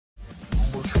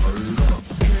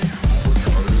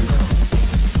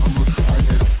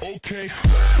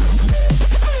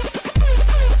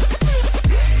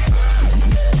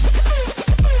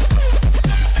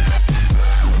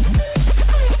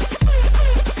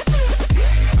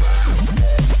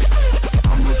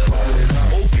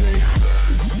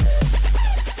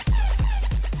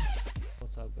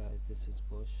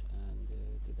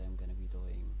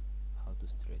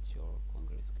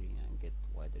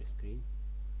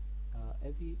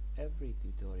every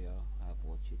tutorial I've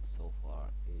watched it so far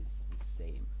is the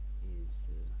same, is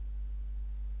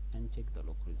uncheck the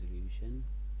local resolution,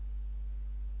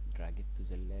 drag it to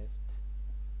the left,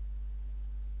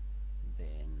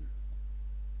 then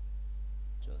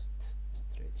just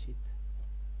stretch it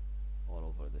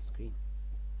all over the screen,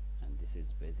 and this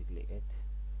is basically it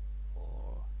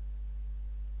for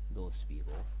those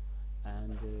people.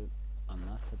 And I'm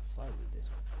not satisfied with this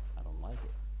one. I don't like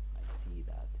it. I see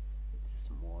that it's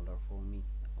smaller for me.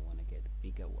 I want to get a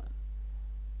bigger one,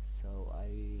 so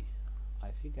I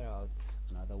figure out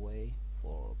another way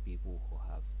for people who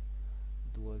have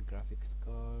dual graphics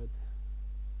card,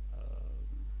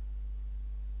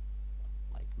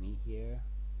 like me here.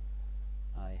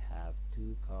 I have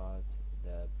two cards,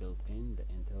 the built-in, the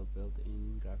Intel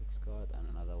built-in graphics card, and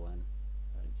another one,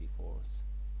 GeForce,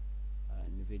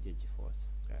 Nvidia GeForce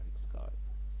graphics card.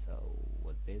 So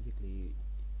what basically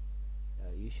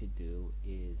you should do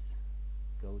is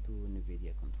go to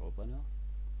Nvidia control panel,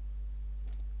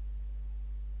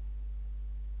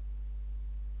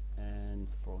 and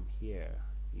from here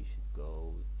you should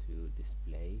go to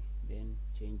display, then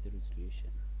change the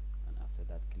resolution, and after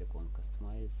that click on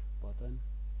customize button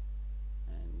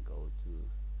and go to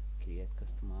create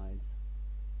customize.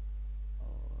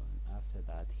 And after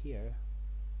that, here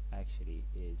actually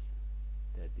is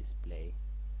the display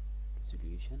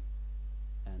resolution,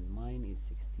 and mine is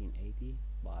 1680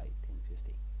 by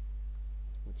 1050,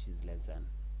 which is less than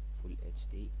full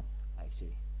HD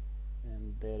actually,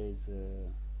 and there is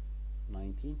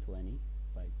 1920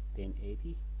 by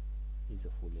 1080 is a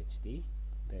full HD.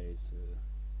 There is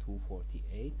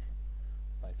 248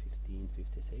 by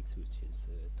 1556, which is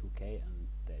 2K, and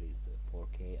there is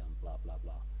 4K and blah blah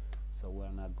blah. So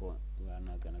we're not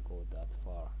gonna go that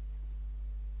far.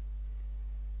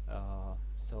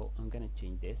 So I'm gonna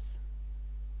change this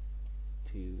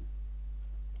to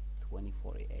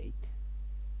 2048,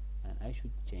 and I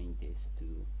should change this to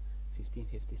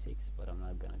 1556, but I'm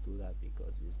not gonna do that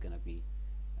because it's gonna be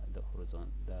the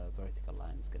vertical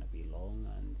line is gonna be long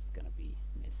and it's gonna be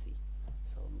messy.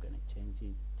 So I'm gonna change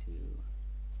it to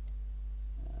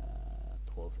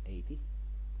 1280,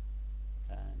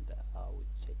 and I will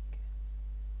check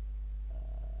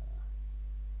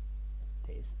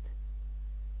test.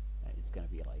 It's gonna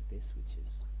be like this, which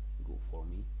is good for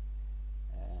me,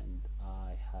 and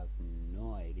I have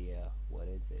no idea what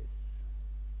is this.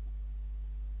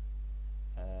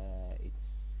 It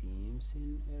seems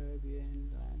in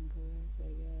Arabian language, I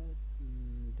guess.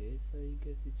 This, I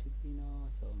guess it should be no,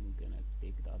 so I'm gonna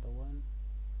click the other one.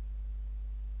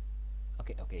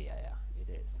 Okay, yeah, it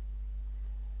is.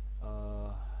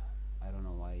 I don't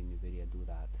know why Nvidia do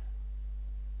that,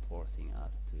 forcing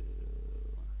us to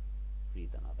read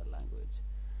another language,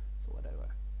 so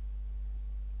whatever.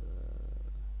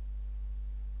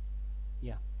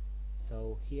 Yeah,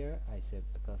 so here I set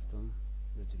a custom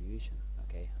resolution,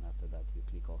 okay, and after that you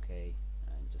click OK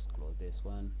and just close this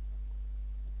one,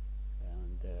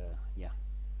 and yeah,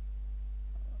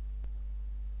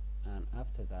 and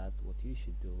after that what you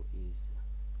should do is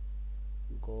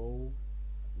go,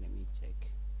 let me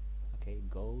check, okay,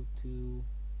 go to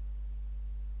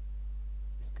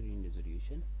screen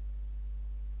resolution,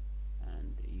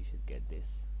 and you should get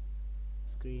this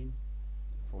screen.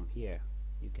 From here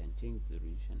you can change the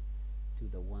resolution to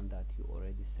the one that you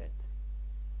already set,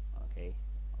 okay,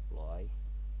 apply,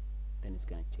 then it's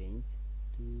gonna change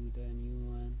to the new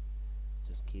one.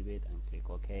 Just keep it and click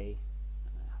OK,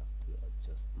 and I have to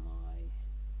adjust my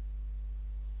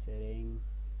settings,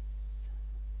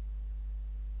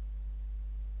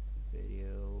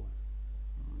 video,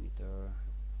 monitor,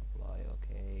 apply,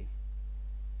 OK,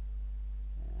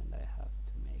 and I have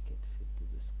to make it fit to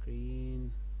the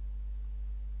screen.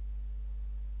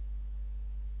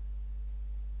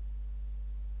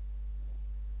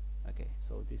 Okay,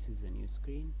 so this is a new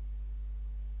screen.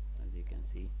 As you can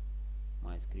see,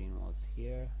 my screen was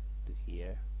here to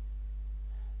here,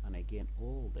 and I gain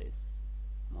all these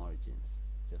margins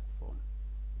just from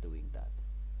doing that.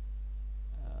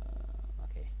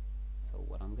 Okay, so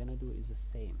what I'm gonna do is the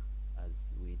same as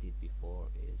we did before,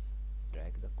 is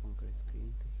drag the concrete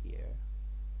screen to here,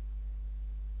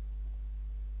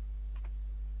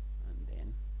 and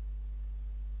then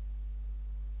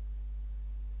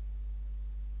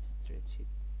stretch it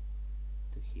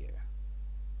to here.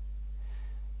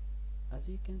 As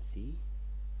you can see,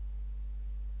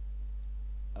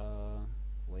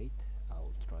 wait,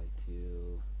 I'll try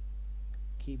to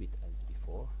keep it as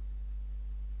before.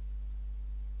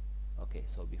 Okay,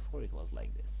 so before it was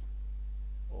like this,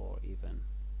 or even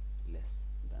less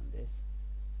than this.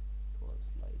 It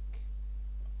was like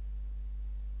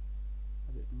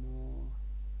a bit more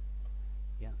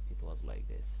was like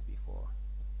this before.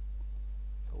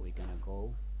 So we're gonna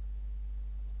go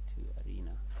to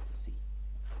arena to see.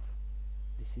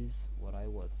 This is what I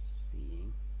was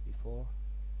seeing before.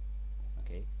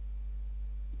 Okay,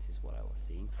 this is what I was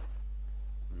seeing.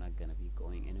 I'm not gonna be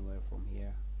going anywhere from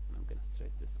here. I'm gonna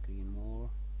stretch the screen more.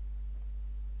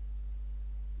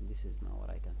 This is now what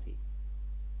I can see.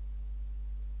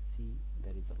 See,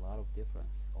 there is a lot of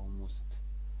difference. Almost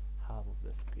half of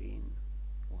the screen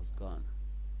was gone.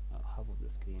 Half of the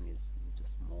screen is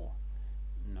just more.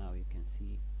 Now you can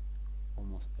see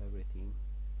almost everything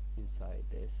inside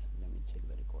this. Let me check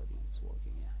the recording. It's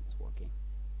working. Yeah, it's working.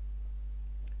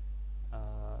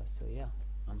 So yeah,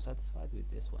 I'm satisfied with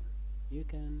this one. You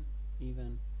can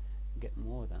even get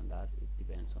more than that. It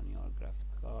depends on your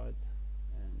graphics card,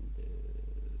 and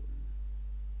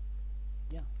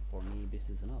yeah, for me this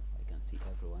is enough. I can see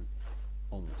everyone,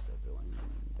 almost everyone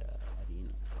in the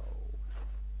arena. So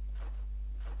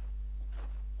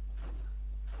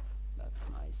that's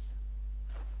nice.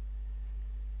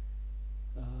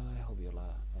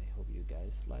 I hope you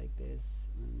guys like this,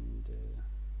 and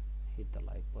hit the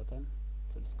like button,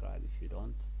 subscribe if you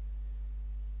don't,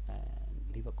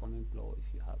 and leave a comment below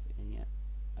if you have any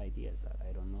ideas that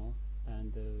I don't know.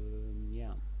 And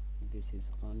yeah, this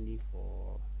is only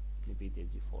for Nvidia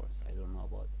GeForce. I don't know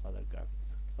about other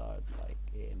graphics card like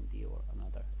AMD or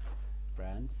another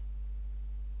brands.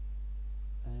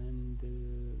 And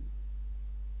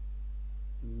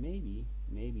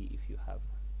maybe if you have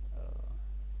a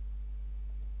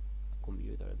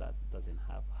computer that doesn't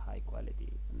have high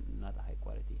quality, not high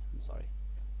quality, I'm sorry,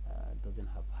 doesn't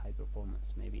have high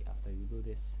performance, maybe after you do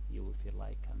this you will feel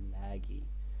like I'm laggy,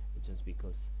 just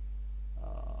because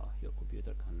your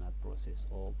computer cannot process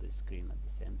all the screen at the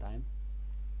same time.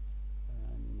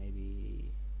 And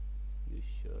maybe you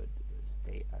should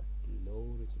stay at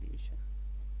low resolution.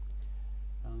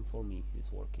 For me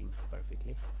it's working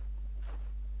perfectly.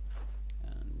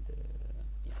 And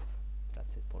yeah,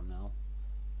 that's it for now.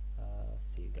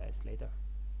 See you guys later.